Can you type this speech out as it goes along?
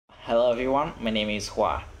Hello everyone, my name is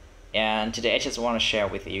Khoa, and today I just want to share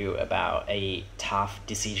with you about a tough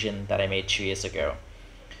decision that I made 2 years ago.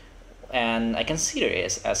 And I consider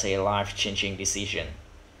it as a life-changing decision.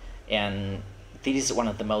 And this is one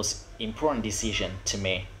of the most important decisions to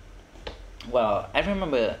me. Well, I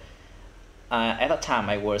remember at that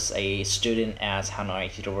time I was a student at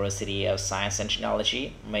Hanoi University of Science and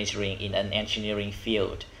Technology, majoring in an engineering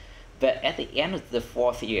field. But at the end of the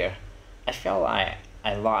fourth year, I felt like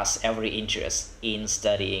I lost every interest in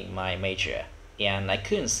studying my major, and I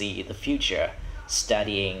couldn't see the future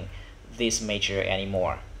studying this major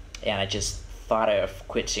anymore. And I just thought of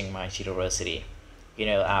quitting my university.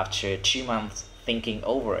 After 2 months thinking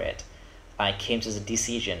over it, I came to the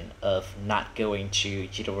decision of not going to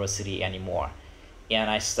university anymore, and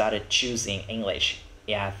I started choosing English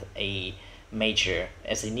as a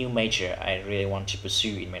new major I really want to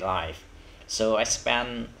pursue in my life. So I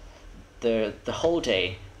spent the whole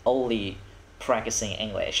day only practicing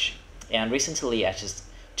English. And recently I just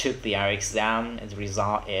took the IELTS exam, and the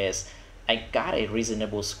result is I got a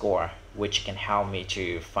reasonable score which can help me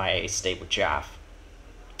to find a stable job.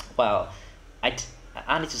 Well, I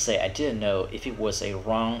need to say I didn't know if it was a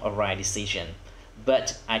wrong or right decision,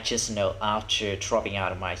 but I just know after dropping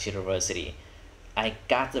out of my university, I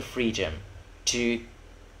got the freedom to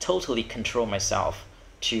totally control myself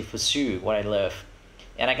to pursue what I love.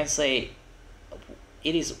 And I can say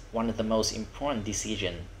it is one of the most important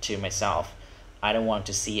decisions to myself. I don't want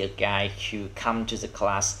to see a guy who come to the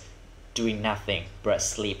class doing nothing but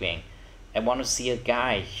sleeping. I want to see a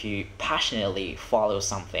guy who passionately follows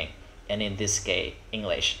something, and in this case,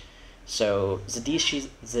 English. So the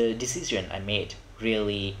decision I made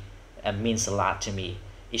really means a lot to me.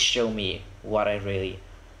 It showed me what I really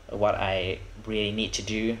need to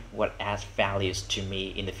do, what adds values to me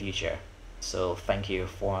in the future. So thank you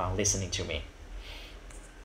for listening to me.